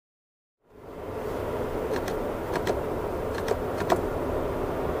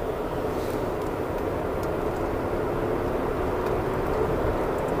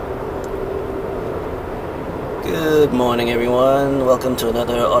Good morning everyone, welcome to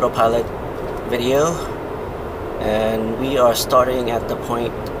another Autopilot video, and we are starting at the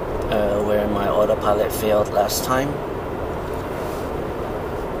point where my Autopilot failed last time.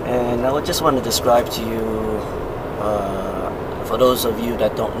 And I would just want to describe to you, for those of you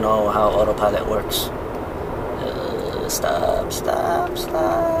that don't know how Autopilot works. Stop.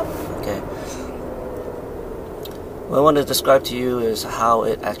 Okay. What I want to describe to you is how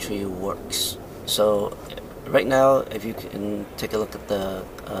it actually works. So right now, if you can take a look at the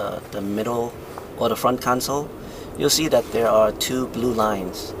middle or the front console, you'll see that there are two blue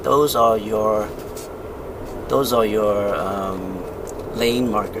lines. Those are your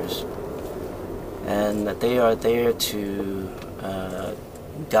lane markers, and they are there to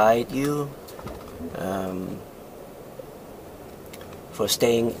guide you for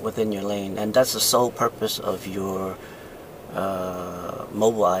staying within your lane, and that's the sole purpose of your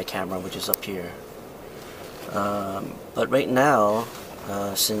mobile eye camera, which is up here. But right now,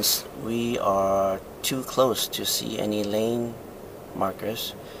 since we are too close to see any lane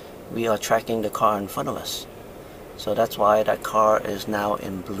markers, we are tracking the car in front of us. So that's why that car is now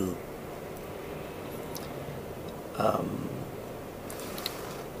in blue.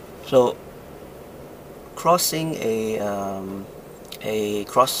 So crossing a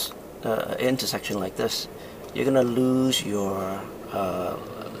cross intersection like this, you're gonna lose your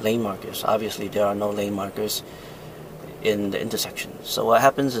lane markers. Obviously there are no lane markers in the intersection. So what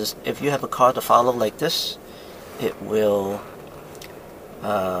happens is, if you have a car to follow like this, it will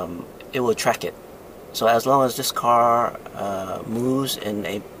track it. So as long as this car moves in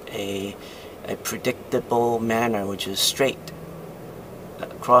a predictable manner, which is straight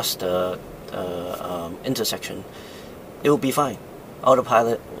across the intersection, it will be fine.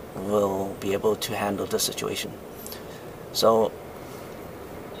 Autopilot will be able to handle the situation. So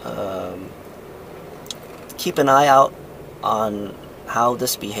keep an eye out on how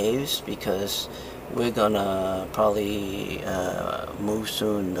this behaves, because we're gonna probably move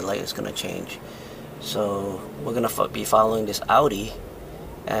soon. The light is gonna change, so we're gonna be following this Audi,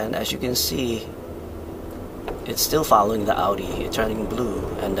 and as you can see, it's still following the Audi. It's turning blue,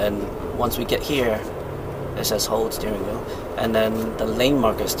 and then once we get here, it says hold steering wheel, and then the lane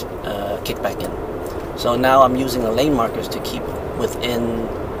markers kick back in. So now I'm using the lane markers to keep within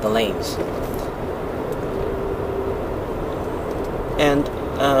the lanes. And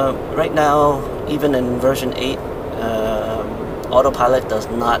right now, even in version 8, Autopilot does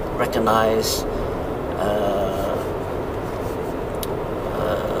not recognize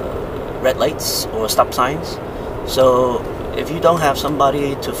red lights or stop signs. So if you don't have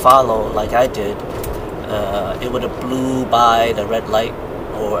somebody to follow like I did, it would have blew by the red light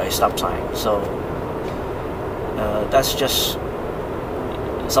or a stop sign. So that's just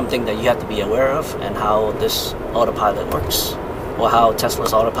something that you have to be aware of, and how this Autopilot works, or how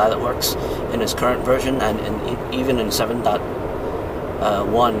Tesla's Autopilot works in its current version, and even in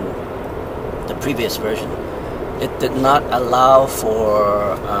 7.1, the previous version. It did not allow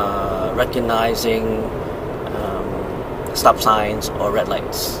for recognizing stop signs or red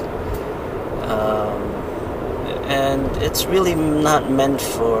lights. And it's really not meant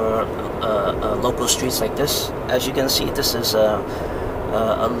for local streets like this. As you can see, this is a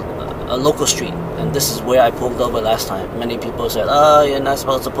local street, and this is where I pulled over last time. Many people said, oh, you're not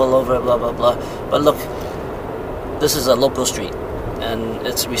supposed to pull over, blah blah blah. But look, this is a local street, and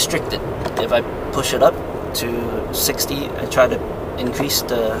it's restricted. If I push it up to 60 and try to increase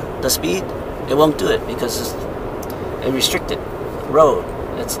the speed, it won't do it, because it's a restricted road.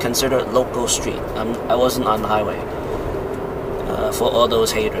 It's considered local street. I wasn't on the highway, for all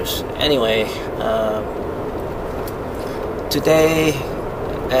those haters. Anyway, today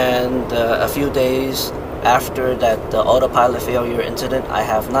and a few days after that Autopilot failure incident, I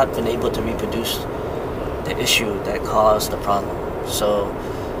have not been able to reproduce the issue that caused the problem. So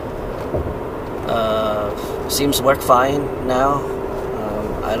seems to work fine now.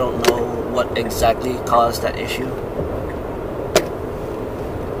 I don't know what exactly caused that issue.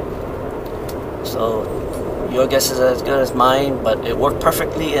 So your guess is as good as mine, but it worked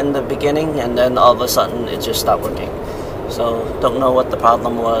perfectly in the beginning, and then all of a sudden it just stopped working. So don't know what the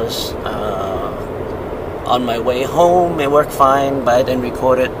problem was. On my way home it worked fine, but I didn't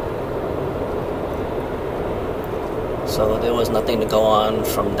record it, so there was nothing to go on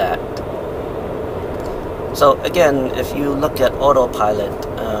from that. So again, if you look at Autopilot,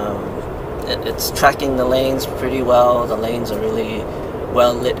 it's tracking the lanes pretty well. The lanes are really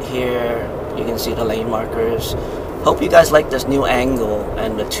well lit here. You can see the lane markers. Hope you guys like this new angle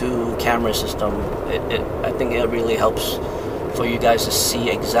and the two camera system. I think it really helps for you guys to see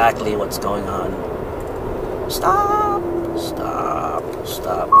exactly what's going on. Stop! Stop!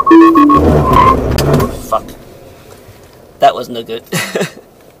 Stop! Fuck. That was no good.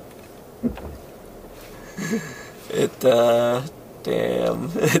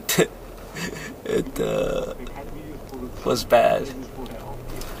 Damn. It was bad.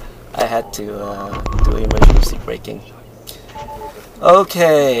 I had to do emergency braking.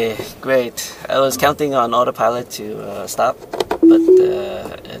 Okay, great. I was counting on Autopilot to stop, but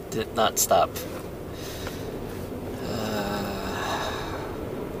it did not stop.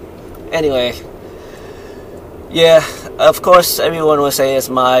 Anyway, yeah, of course everyone will say it's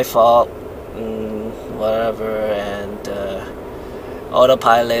my fault, whatever, and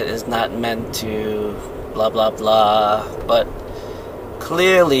Autopilot is not meant to blah blah blah, but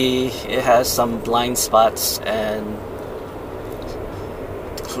clearly it has some blind spots, and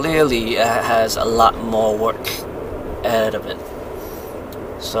clearly it has a lot more work ahead of it.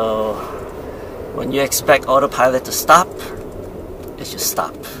 So when you expect Autopilot to stop, it should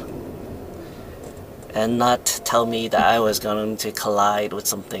stop, and not tell me that I was going to collide with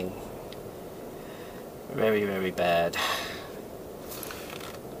something very, very bad.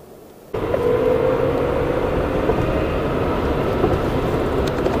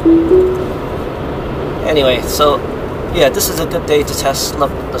 Anyway, so yeah, this is a good day to test.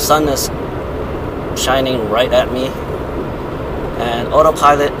 Look, the sun is shining right at me, and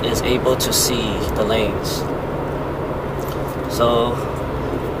Autopilot is able to see the lanes. So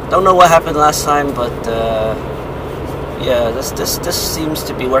don't know what happened last time, but yeah, this seems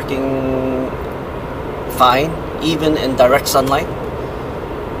to be working fine, even in direct sunlight.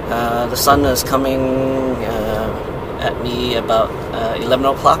 The sun is coming at me about 11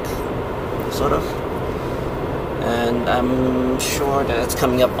 o'clock, sort of. And I'm sure that it's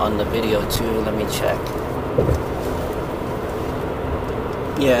coming up on the video too. Let me check.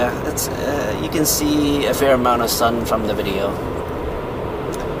 Yeah, it's you can see a fair amount of sun from the video,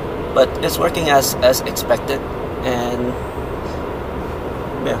 but it's working as expected, and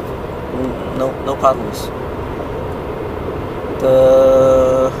yeah, no problems.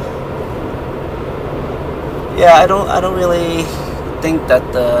 I don't really think that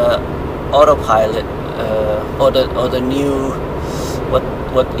the Autopilot or the new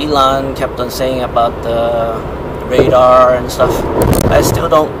what Elon kept on saying about the radar and stuff, I still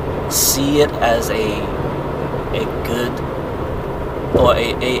don't see it as a good or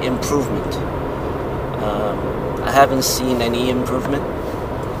a improvement. I haven't seen any improvement.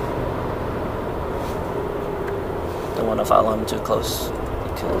 Don't want to follow him too close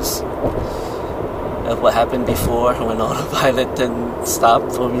because of what happened before when Autopilot didn't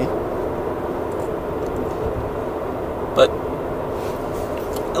stop for me. But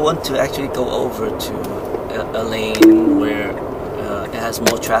I want to actually go over to a lane where it has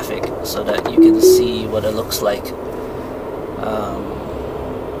more traffic, so that you can see what it looks like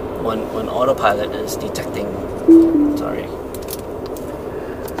when Autopilot is detecting. Sorry.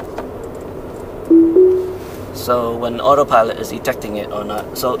 So when Autopilot is detecting it or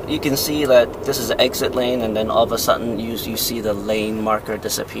not. So you can see that this is the exit lane, and then all of a sudden you see the lane marker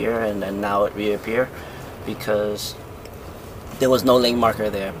disappear, and then now it reappear because there was no lane marker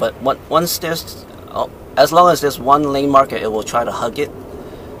there. But once there's, as long as there's one lane marker, it will try to hug it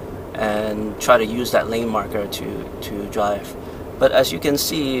and try to use that lane marker to drive. But as you can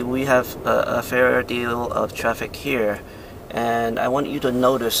see, we have a fair deal of traffic here, and I want you to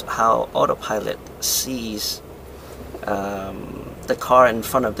notice how Autopilot sees the car in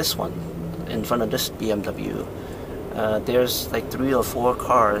front of this one, in front of this BMW. There's like 3 or 4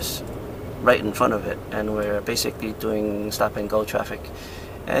 cars right in front of it, and we're basically doing stop and go traffic.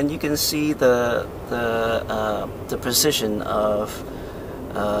 And you can see the precision of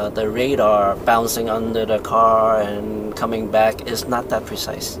the radar bouncing under the car and coming back is not that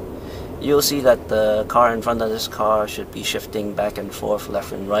precise. You'll see that the car in front of this car should be shifting back and forth,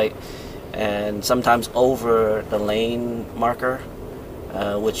 left and right, and sometimes over the lane marker,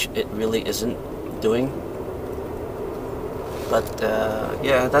 which it really isn't doing. But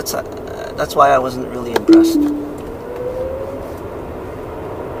yeah, that's why I wasn't really impressed.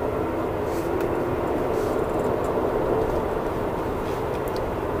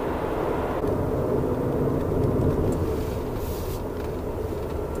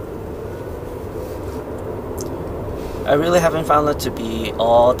 I really haven't found it to be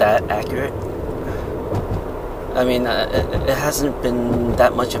all that accurate. I mean, it hasn't been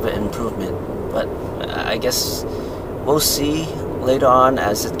that much of an improvement, but I guess we'll see later on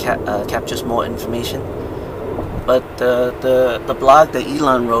as it captures more information. But the blog that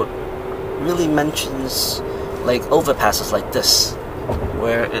Elon wrote really mentions like overpasses like this,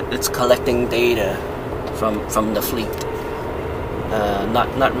 where it's collecting data from the fleet.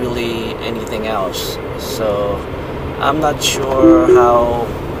 Not really anything else. So I'm not sure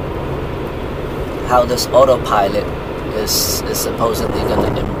how this autopilot is supposedly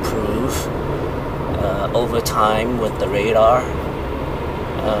going to improve over time with the radar.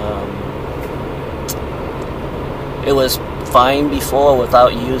 It was fine before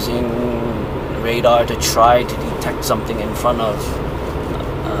without using radar to try to detect something in front of,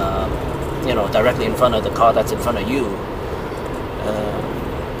 directly in front of the car that's in front of you.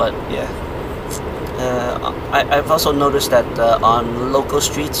 But yeah, I've also noticed that on local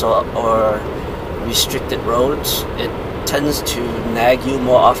streets or restricted roads, it tends to nag you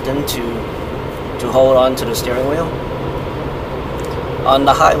more often to hold on to the steering wheel. On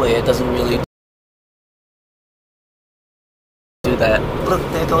the highway, it doesn't really do that. Look,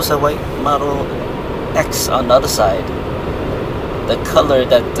 there goes a white Model X on the other side. The color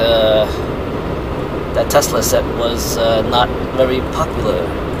that Tesla said was not very popular,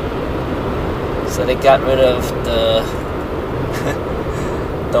 so they got rid of the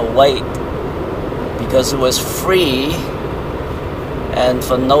the white because it was free and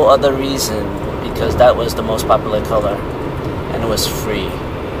for no other reason, because that was the most popular color and it was free.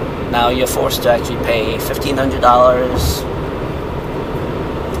 Now you're forced to actually pay $1,500.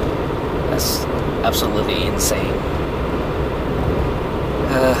 That's absolutely insane.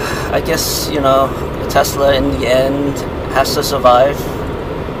 I guess, Tesla in the end has to survive,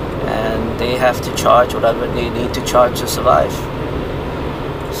 and they have to charge whatever they need to charge to survive.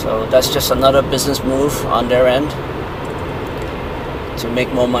 So that's just another business move on their end to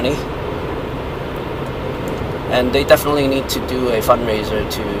make more money. And they definitely need to do a fundraiser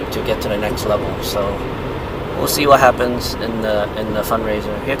to get to the next level. So we'll see what happens in the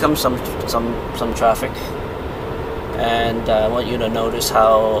fundraiser. Here comes some traffic, and I want you to notice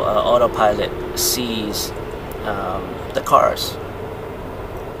how Autopilot sees the cars.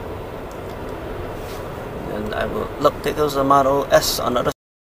 And I will look. There goes a Model S on the other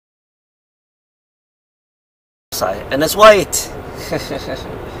side, and it's white.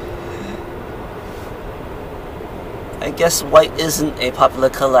 I guess white isn't a popular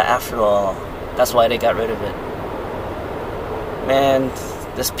color after all. That's why they got rid of it. Man,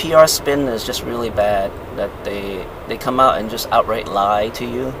 this PR spin is just really bad. That they come out and just outright lie to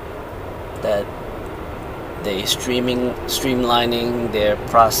you that they streamlining their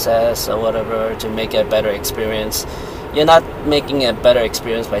process or whatever to make a better experience. You're not making a better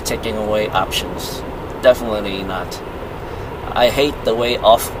experience by taking away options. Definitely not. I hate the way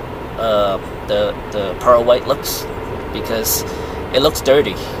off the pearl white looks, because it looks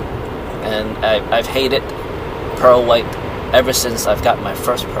dirty, and I've hated pearl white ever since I've got my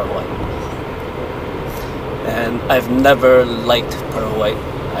first pearl white, and I've never liked pearl white.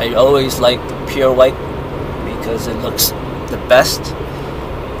 I always liked pure white because it looks the best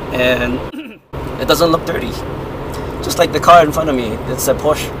and it doesn't look dirty, just like the car in front of me. It's a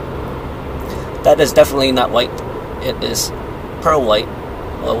Porsche. That is definitely not white. It is pearl white,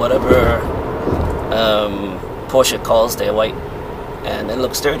 or whatever Porsche calls their white, and it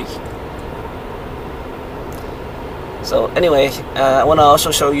looks dirty. So anyway, I want to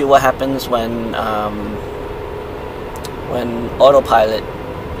also show you what happens when Autopilot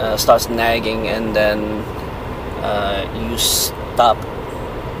starts nagging, and then you stop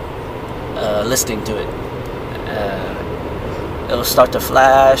listening to it. It'll start to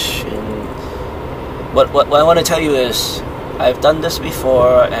flash, and what I want to tell you is, I've done this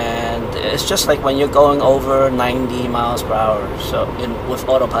before, and it's just like when you're going over 90 miles per hour. So with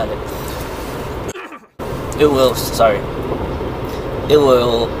Autopilot, it will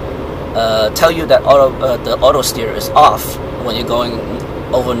tell you that the auto steer is off when you're going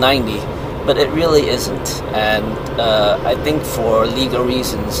over 90, but it really isn't. And I think for legal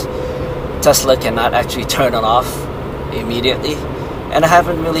reasons, Tesla cannot actually turn it off immediately. And I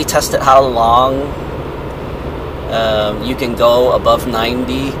haven't really tested how long you can go above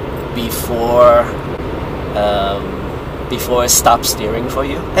 90 before it stops steering for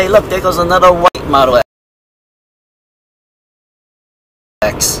you. Hey, look, there goes another white Model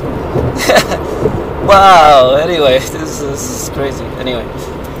X. Wow. Anyway, this is crazy. Anyway,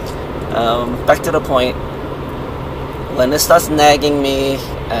 back to the point. When it starts nagging me,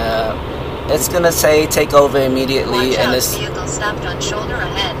 it's gonna say take over immediately. Watch and out, it's vehicle stopped on shoulder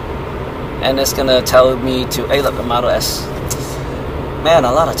ahead. And it's gonna tell me to, hey, look, a Model S. Man,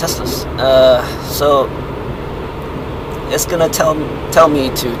 a lot of Teslas. So it's gonna tell me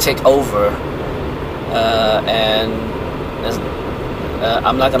to take over, and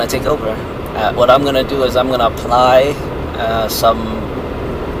I'm not gonna take over. What I'm gonna do is I'm gonna apply some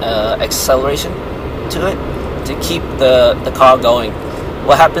acceleration to it to keep the car going.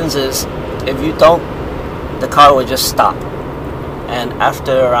 What happens is, if you don't, the car will just stop. And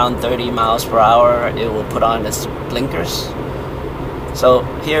after around 30 miles per hour, it will put on its blinkers. So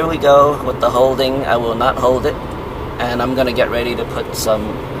here we go with the holding. I will not hold it. And I'm gonna get ready to put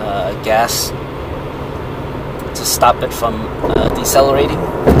some gas to stop it from decelerating.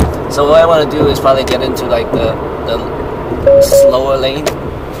 So what I want to do is probably get into like the slower lane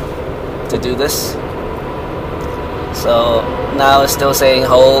to do this. So now it's still saying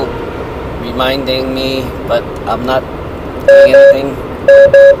hold, reminding me, but I'm not doing anything.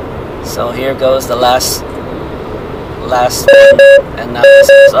 So here goes the last one, and now it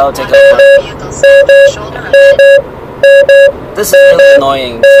says, oh, take over. This is really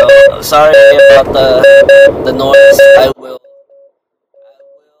annoying, so sorry about the noise. I will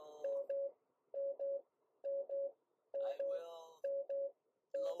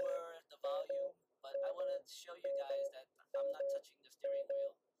lower the volume, but I want to show you guys that I'm not touching the steering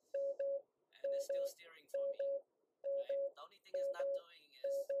wheel, and it's still steering for me. Right? The only thing it's not doing is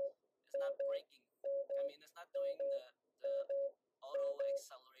it's not braking. I mean, it's not doing the auto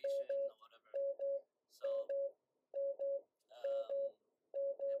acceleration or whatever. So,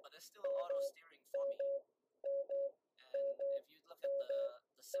 but it's still auto steering for me. And if you look at the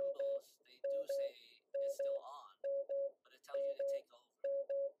symbols, they do say it's still on, but it tells you to take over.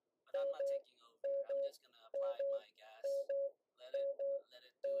 But I'm not taking over. I'm just gonna apply my gas, let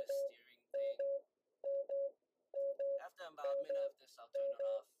it do its steering thing. After about a minute of this, I'll turn it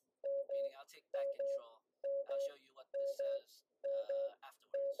off, meaning I'll take back control. I'll show you what this says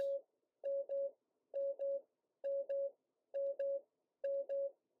afterwards.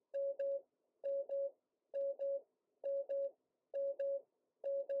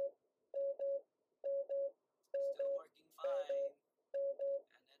 Still working fine, and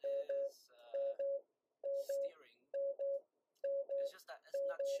it is steering. It's just that it's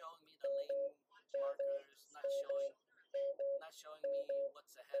not showing me the lane markers, not showing me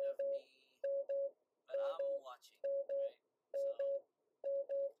what's ahead of me, but I'm watching, right?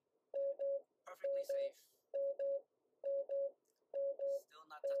 So perfectly safe. Still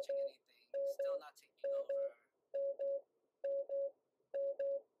not touching anything, still not taking over.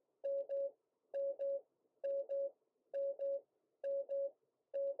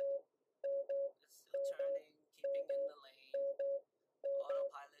 It's still turning, keeping in the lane.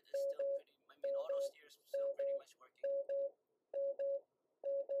 Autopilot is still auto steer is still pretty much working.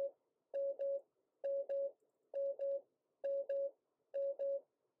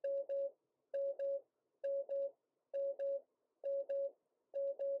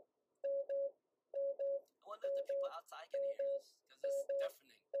 I wonder if the people outside can hear this, because it's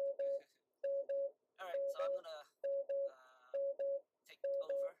deafening. Alright, so I'm gonna take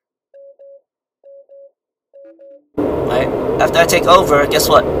over. Right, after I take over, guess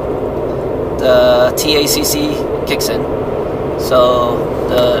what? The TACC kicks in. So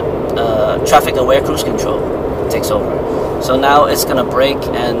the traffic aware cruise control takes over. So now it's gonna brake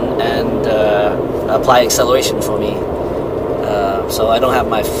and apply acceleration for me. So I don't have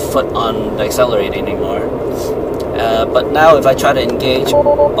my foot on the accelerator anymore. But now if I try to engage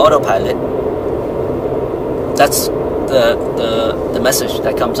autopilot, that's the message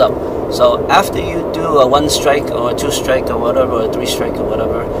that comes up. So after you do a 1 strike or a 2 strike or whatever, or a 3 strike or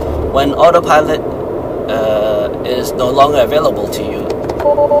whatever, when autopilot is no longer available to you,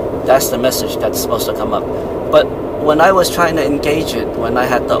 that's the message that's supposed to come up. But when I was trying to engage it, when I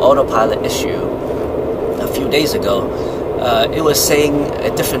had the autopilot issue a few days ago, it was saying a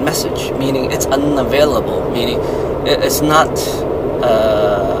different message, meaning it's unavailable, meaning it's not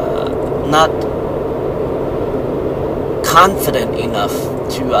confident enough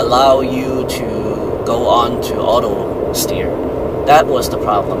to allow you to go on to auto steer. That was the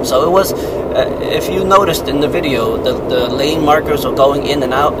problem. So it was, if you noticed in the video, the lane markers are going in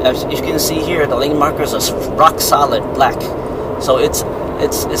and out. As you can see here, the lane markers are rock solid black. So it's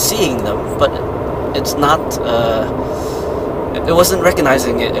seeing them, but it's not. It wasn't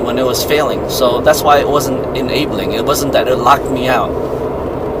recognizing it when it was failing. So that's why it wasn't enabling. It wasn't that it locked me out.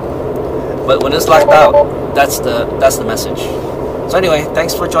 But when it's locked out, that's the message. So anyway,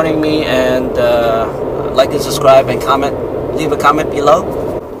 thanks for joining me, and like and subscribe and comment. Leave a comment below.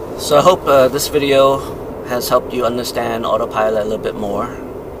 So I hope this video has helped you understand Autopilot a little bit more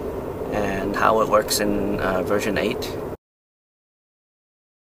and how it works in version 8.